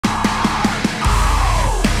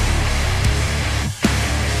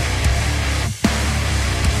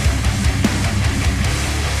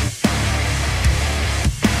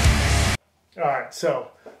right,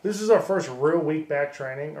 so this is our first real week back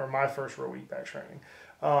training, or my first real week back training.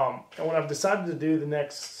 And what I've decided to do the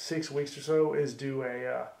next 6 weeks or so is do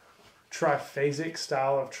a Tri-Phasic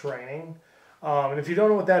style of training. And if you don't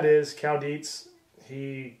know what that is, Cal Dietz,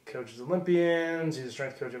 he coaches Olympians, he's a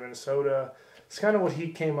strength coach in Minnesota. It's kind of what he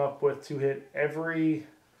came up with to hit every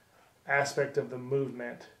aspect of the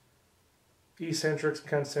movement. Eccentrics,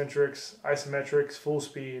 concentrics, isometrics, full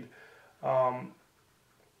speed.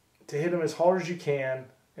 To hit them as hard as you can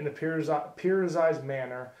in a periodized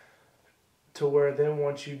manner, to where then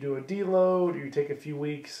once you do a deload or you take a few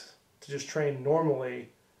weeks to just train normally,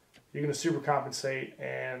 you're going to super compensate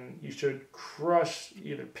and you should crush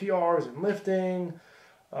either PRs in lifting,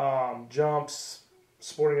 jumps,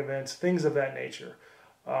 sporting events, things of that nature.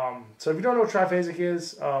 So if you don't know what Tri-Phasic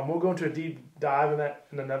is, we'll go into a deep dive in that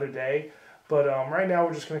in another day. But right now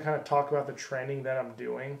we're just going to kind of talk about the training that I'm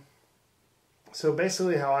doing. So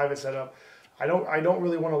basically how I have it set up, I don't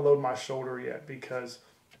really want to load my shoulder yet, because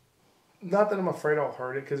not that I'm afraid I'll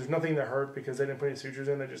hurt it, because there's nothing to hurt because they didn't put any sutures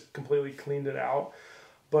in, they just completely cleaned it out.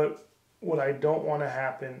 But what I don't want to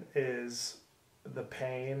happen is the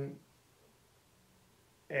pain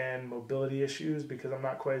and mobility issues, because I'm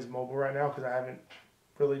not quite as mobile right now, because I haven't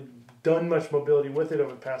really done much mobility with it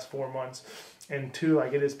over the past 4 months. And two,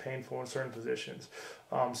 like, it is painful in certain positions.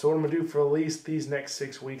 So what I'm going to do for at least these next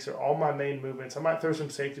 6 weeks are all my main movements. I might throw some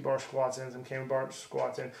safety bar squats in, some camel bar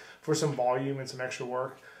squats in for some volume and some extra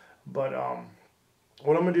work. But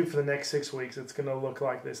what I'm going to do for the next 6 weeks, it's going to look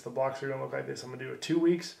like this. The blocks are going to look like this. I'm going to do 2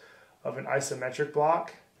 weeks of an isometric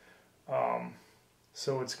block.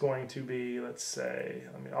 So it's going to be, let's say,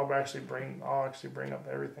 I'll actually bring up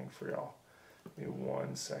everything for y'all. Give me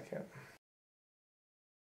 1 second.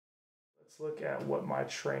 Let's look at what my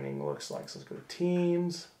training looks like. So let's go to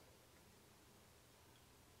teams.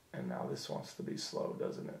 And now this wants to be slow,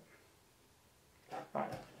 doesn't it? All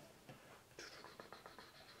right.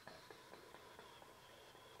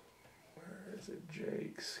 Where is it,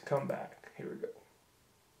 Jake's? Come back. Here we go.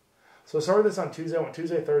 So I started this on Tuesday. I went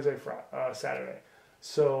Tuesday, Thursday, Friday, Saturday.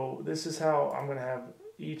 So this is how I'm going to have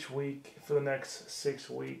each week for the next 6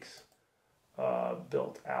 weeks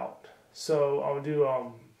built out. So I'll do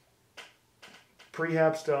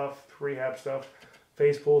rehab stuff,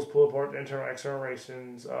 phase pulls, pull apart, internal, external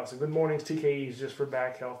rotations, some good mornings, TKEs just for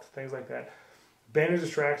back health, things like that. Bandage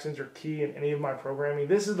distractions are key in any of my programming.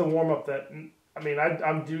 This is the warm-up that,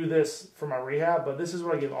 I do this for my rehab, but this is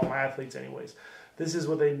what I give all my athletes anyways. This is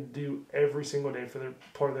what they do every single day for their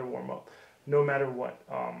part of their warm-up, no matter what.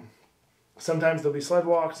 Sometimes there'll be sled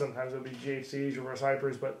walks, sometimes there'll be GHCs, reverse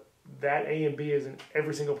hypers, but that A and B is in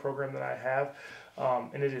every single program that I have,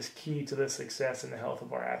 and it is key to the success and the health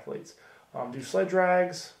of our athletes. Do sled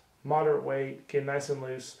drags, moderate weight, get nice and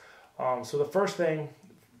loose. So the first day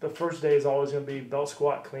is always going to be belt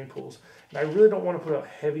squat, clean pulls. And I really don't want to put a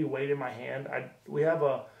heavy weight in my hand. We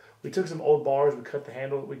took some old bars, we cut the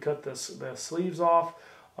handle, we cut the sleeves off,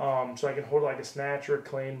 so I can hold it like a snatch or a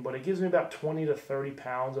clean, but it gives me about 20 to 30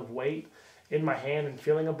 pounds of weight in my hand and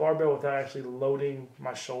feeling a barbell without actually loading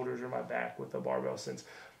my shoulders or my back with the barbell, since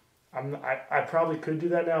I probably could do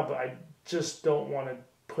that now, but I just don't want to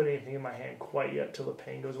put anything in my hand quite yet till the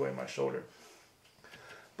pain goes away in my shoulder.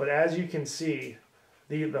 But as you can see,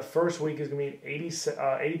 the first week is going to be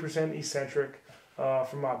 80% eccentric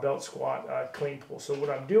for my belt squat clean pull. So what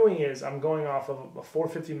I'm doing is I'm going off of a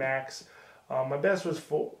 450 max. My best was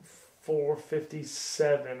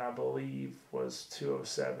 457, I believe, was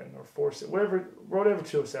 207 or 4, whatever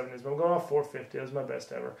 207 is. But I'm going off 450. That was my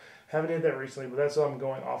best ever. Haven't hit that recently, but that's what I'm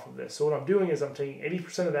going off of this. So what I'm doing is I'm taking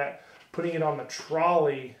 80% of that, putting it on the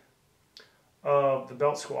trolley of the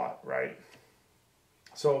belt squat, right?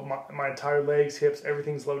 So my entire legs, hips,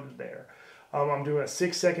 everything's loaded there. I'm doing a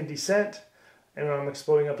 6-second descent, and I'm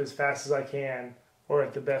exploding up as fast as I can, or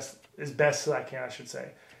as best as I can, I should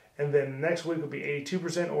say. And then next week will be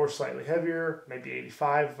 82% or slightly heavier, maybe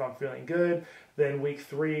 85 if I'm feeling good. Then week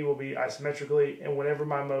 3 will be isometrically, and whatever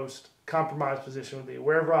my most compromised position would be,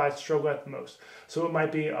 wherever I struggle at the most. So it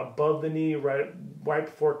might be above the knee right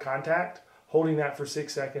before contact, holding that for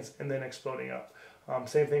 6 seconds, and then exploding up.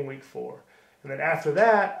 Same thing week 4. And then after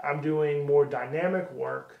that, I'm doing more dynamic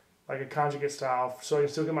work, like a conjugate style, so I can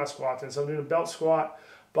still get my squats in. So I'm doing a belt squat,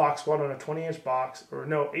 box squat on a 20-inch box, or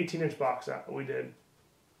no, 18-inch box we did,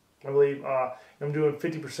 I believe. I'm doing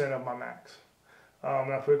 50% of my max.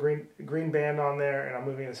 And I put a green band on there, and I'm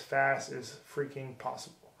moving as fast as freaking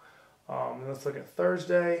possible. Let's look at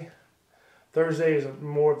Thursday. Thursday is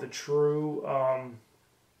more of the true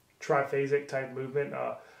Tri-Phasic type movement.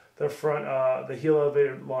 The heel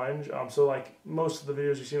elevated lunge. So like most of the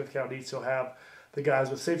videos you see with Cal Dietz, he'll have the guys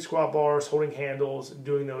with safe squat bars, holding handles,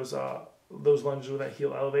 doing those lunges with that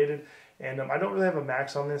heel elevated. And I don't really have a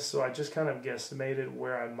max on this, so I just kind of guesstimated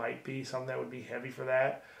where I might be, something that would be heavy for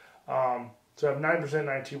that. So I have 9%,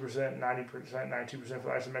 92%, 90%, 92% for the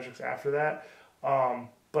isometrics after that.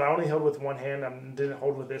 But I only held with one hand. I didn't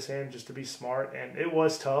hold with this hand just to be smart, and it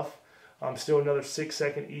was tough. Still another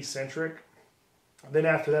 6-second eccentric. Then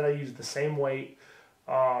after that, I used the same weight,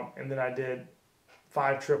 and then I did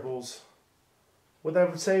 5 triples with, I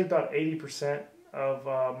would say, about 80% of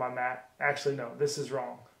my mat. Actually, no, this is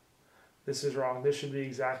wrong. This is wrong. This should be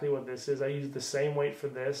exactly what this is. I used the same weight for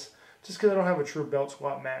this just because I don't have a true belt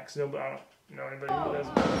squat max. No, but I don't know anybody who does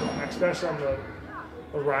belt squat max, especially on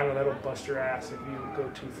the rhino. That'll bust your ass if you go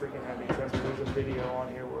too freaking heavy. Trust me, there's a video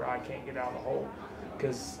on here where I can't get out of the hole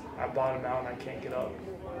because I bottom out and I can't get up.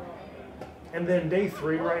 And then day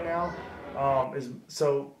 3 right now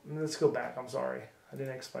so let's go back. I'm sorry, I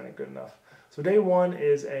didn't explain it good enough. So day 1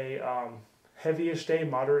 is a heavyish day,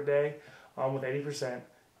 moderate day with 80%.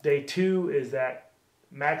 Day 2 is that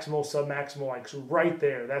maximal, submaximal, like so right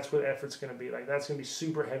there. That's what effort's going to be like. That's going to be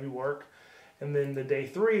super heavy work. And then the day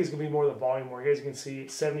 3 is going to be more of the volume work. As you can see,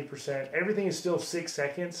 it's 70%. Everything is still 6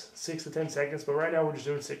 seconds, 6 to 10 seconds. But right now we're just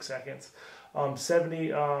doing 6 seconds.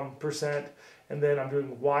 70%. And then I'm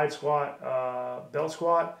doing wide squat, belt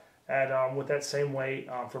squat at with that same weight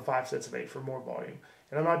for 5 sets of 8 for more volume.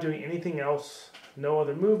 And I'm not doing anything else. No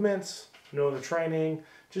other movements, no other training.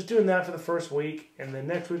 Just doing that for the first week, and then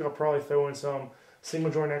next week I'll probably throw in some single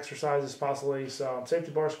joint exercises, possibly some safety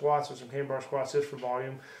bar squats or some cane bar squats just for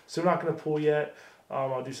volume. So I'm not going to pull yet.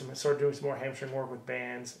 I'll start doing some more hamstring work with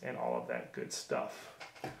bands and all of that good stuff.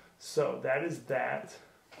 So that is that.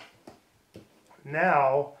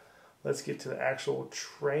 Now let's get to the actual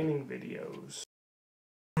training videos.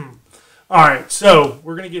 All right, so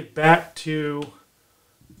we're going to get back to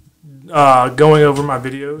going over my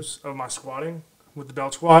videos of my squatting with the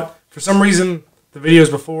belt squat. For some reason, the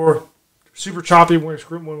videos before super choppy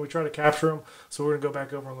when we try to capture them, so we're going to go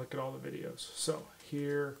back over and look at all the videos. So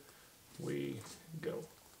here we go.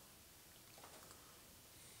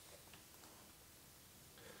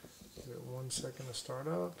 Give it 1 second to start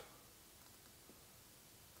up.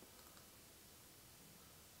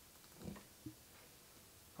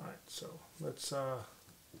 All right, so let's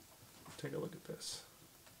take a look at this.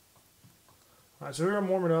 All right, so here I'm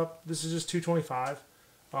warming up. This is just 225,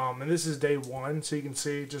 and this is day 1. So you can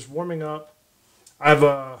see just warming up. I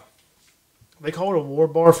have they call it a war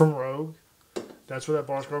bar from Rogue. That's where that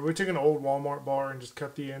bar's called. We took an old Walmart bar and just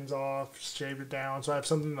cut the ends off, shaved it down. So I have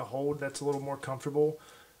something to hold that's a little more comfortable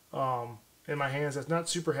in my hands. That's not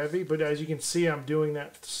super heavy, but as you can see, I'm doing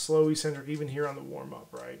that slow eccentric even here on the warm up,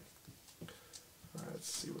 right? All right,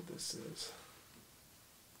 let's see what this is.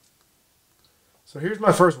 So here's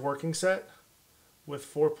my first working set with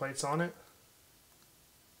 4 plates on it.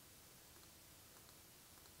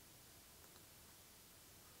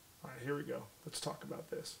 All right, here we go. Let's talk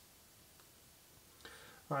about this.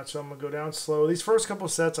 All right, so I'm going to go down slow. These first couple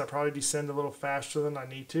sets, I probably descend a little faster than I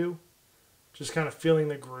need to. Just kind of feeling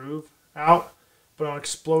the groove out, but I'm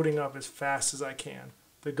exploding up as fast as I can.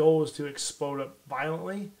 The goal is to explode up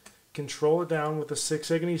violently, control it down with a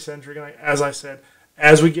 6-second eccentric, and as I said,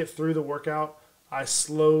 as we get through the workout, I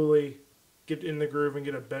slowly get in the groove and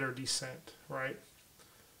get a better descent, right?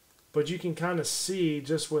 But you can kind of see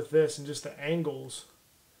just with this and just the angles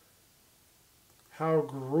how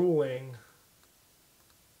grueling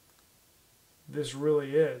this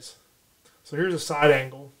really is. So here's a side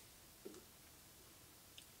angle.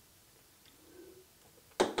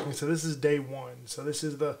 And so this is day 1. So this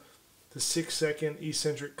is the 6-second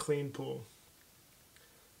eccentric clean pull.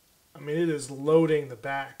 I mean, it is loading the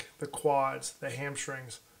back, the quads, the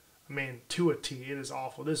hamstrings. I mean, to a T. It is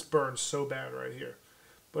awful. This burns so bad right here.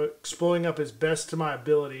 But exploding up as best to my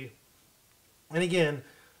ability. And again,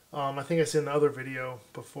 I think I said in the other video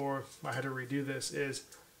before I had to redo this, is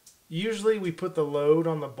usually we put the load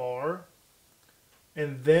on the bar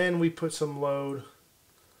and then we put some load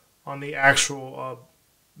on the actual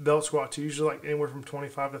belt squat too. Usually like anywhere from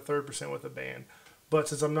 25 to 30% with a band. But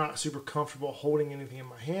since I'm not super comfortable holding anything in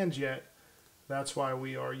my hands yet, that's why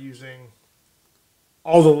we are using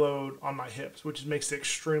all the load on my hips, which makes it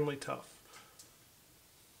extremely tough.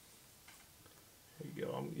 There you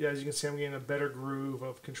go. Yeah, as you can see, I'm getting a better groove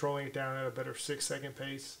of controlling it down at a better 6-second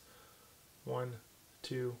pace. 1,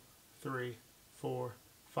 2, 3, 4,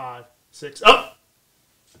 5, 6. Up!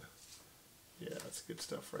 Yeah, that's good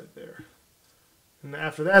stuff right there. And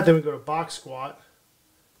after that, then we go to box squat,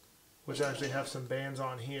 which I actually have some bands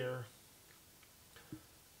on here.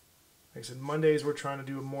 Like I said, Mondays we're trying to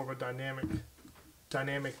do more of a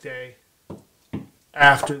dynamic day.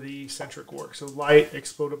 after the eccentric work. So light,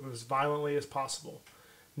 explode up as violently as possible.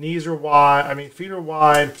 Knees are wide, feet are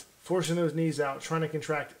wide, forcing those knees out, trying to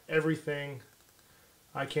contract everything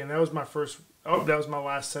I can. That was my that was my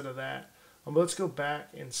last set of that. But let's go back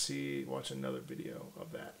and watch another video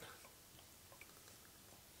of that.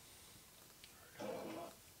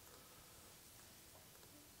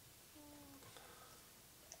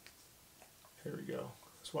 Here we go.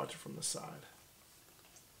 Let's watch it from the side.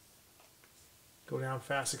 Go down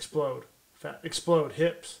fast, explode. Explode,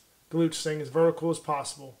 hips, glutes, staying as vertical as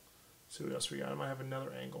possible. Let's see what else we got. I might have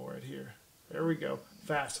another angle right here. There we go.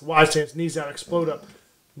 Fast, wide stance, knees out, explode up.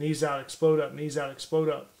 Knees out, explode up, knees out, explode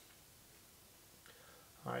up.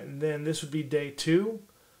 All right, and then this would be day 2.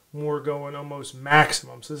 We're going almost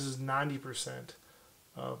maximum. So this is 90%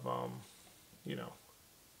 of,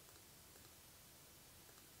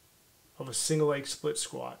 of a single leg split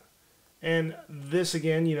squat. And this,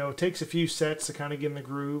 again, takes a few sets to kind of get in the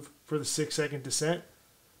groove for the 6-second descent.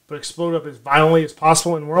 But explode up as violently as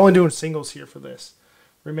possible. And we're only doing singles here for this.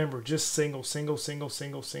 Remember, just singles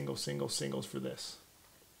for this.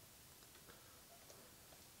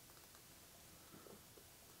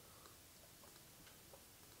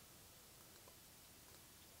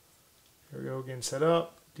 Here we go again, set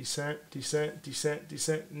up, descent, descent, descent,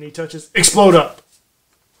 descent, knee touches, explode up.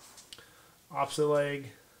 Opposite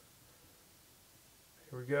leg.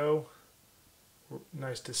 Here we go.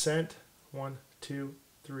 Nice descent. 1, 2,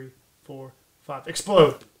 3, 4, 5.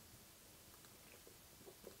 Explode.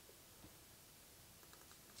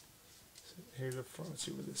 Here's the front. Let's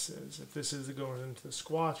see what this is. If this is going into the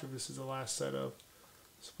squats or if this is the last set of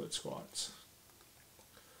split squats.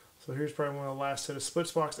 So here's probably one of the last set of split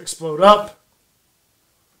squats. Explode up.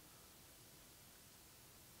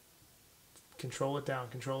 Control it down.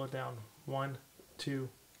 Control it down. 1, 2,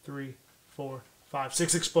 3, 4, 5,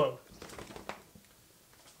 6. Explode.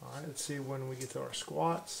 All right, let's see when we get to our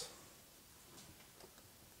squats.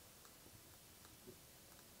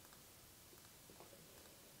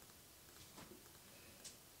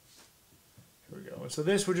 Here we go. And so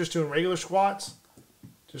this, we're just doing regular squats.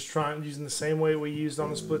 Just using the same way we used on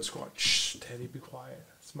the split squat. Shh, Teddy, be quiet.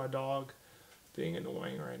 It's my dog being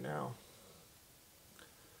annoying right now.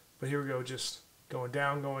 But here we go, just going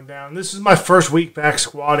down, going down. This is my first week back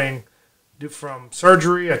squatting from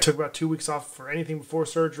surgery. I took about 2 weeks off for anything before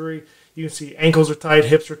surgery. You can see ankles are tight,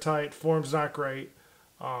 hips are tight, form's not great.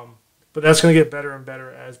 But that's going to get better and better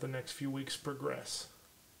as the next few weeks progress.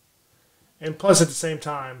 And plus, at the same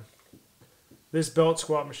time, this belt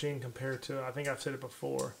squat machine compared to, I think I've said it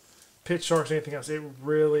before, pitch sharks, anything else, it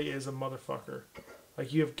really is a motherfucker.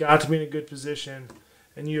 Like, you have got to be in a good position,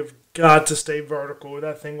 and you have got to stay vertical, or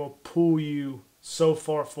that thing will pull you so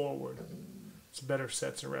far forward. It's better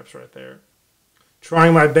sets and reps right there.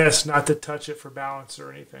 Trying my best not to touch it for balance or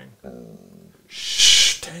anything.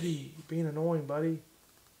 Shh, Teddy, you're being annoying, buddy.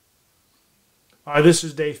 All right, this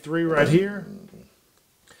is day 3 right here.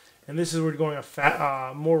 And this is where we're going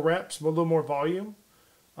more reps, a little more volume.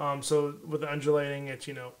 So with the undulating, it's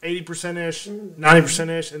 80%-ish,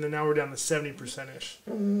 90%-ish, and then now we're down to 70%-ish.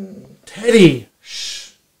 Teddy,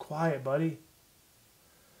 shh, quiet, buddy.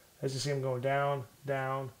 As you see him going down,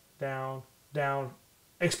 down, down, down,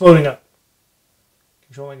 exploding up.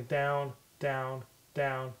 Controlling it down, down,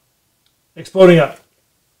 down, exploding up.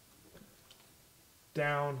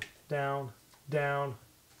 Down, down, down,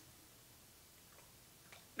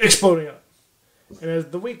 exploding up. And as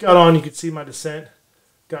the week got on, you could see my descent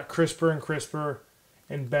got crisper and crisper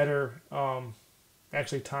and better,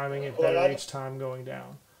 actually timing it better each time going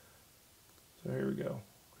down. So here we go.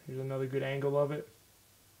 Here's another good angle of it.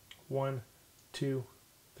 1, 2,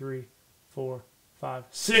 3, 4, 5,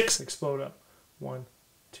 6. Explode up. 1,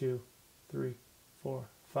 2, 3, 4,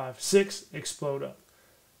 5, 6. Explode up.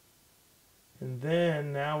 And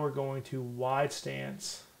then now we're going to wide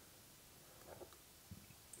stance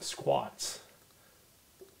squats.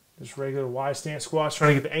 Just regular wide stance squats,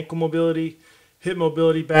 trying to get the ankle mobility, hip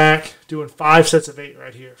mobility back, doing 5 sets of 8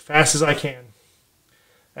 right here, fast as I can.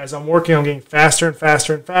 As I'm working, I'm getting faster and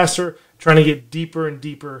faster and faster, trying to get deeper and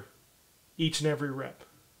deeper each and every rep.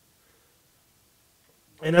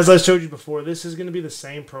 And as I showed you before, this is going to be the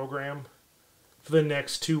same program for the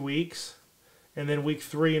next 2 weeks. And then week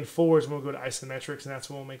 3 and 4 is when we'll go to isometrics, and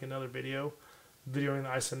that's when we'll make another videoing the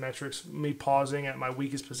isometrics, me pausing at my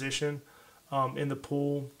weakest position in the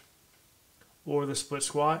pull or the split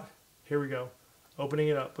squat. Here we go. Opening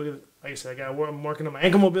it up. Look at, like I said, I'm working on my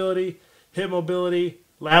ankle mobility, hip mobility,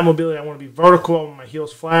 lat mobility. I want to be vertical. I want my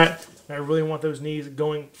heels flat. And I really want those knees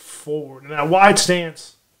going forward. And that wide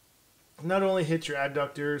stance not only hits your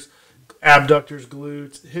adductors, abductors,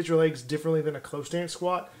 glutes. Hit your legs differently than a close stance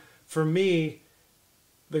squat. For me,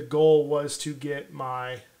 the goal was to get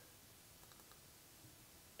my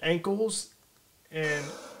ankles and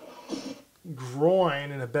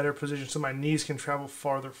groin in a better position so my knees can travel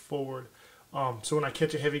farther forward. So when I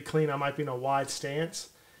catch a heavy clean, I might be in a wide stance.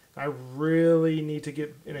 I really need to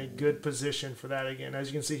get in a good position for that again. As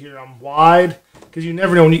you can see here, I'm wide because you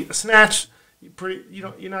never know. When you snatch, you're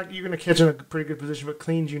going to catch in a pretty good position, but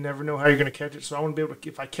cleans, you never know how you're going to catch it. So I want to be able to,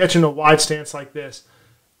 if I catch in a wide stance like this,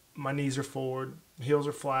 my knees are forward, heels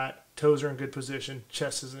are flat, toes are in good position,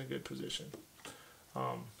 chest is in a good position.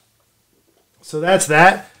 So that's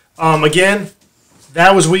that. Again,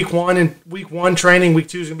 that was week 1, and week 1 training. Week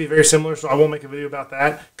 2 is going to be very similar, so I won't make a video about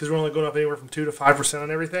that because we're only going up anywhere from 2 to 5%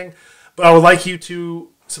 on everything. But I would like you to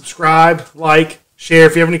subscribe, like, share.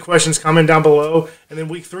 If you have any questions, comment down below. And then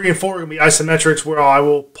week 3 and 4 are going to be isometrics, where I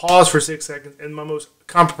will pause for 6 seconds in my most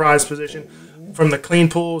compromised position from the clean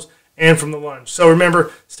pulls and from the lunge. So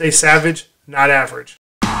remember, stay savage, not average.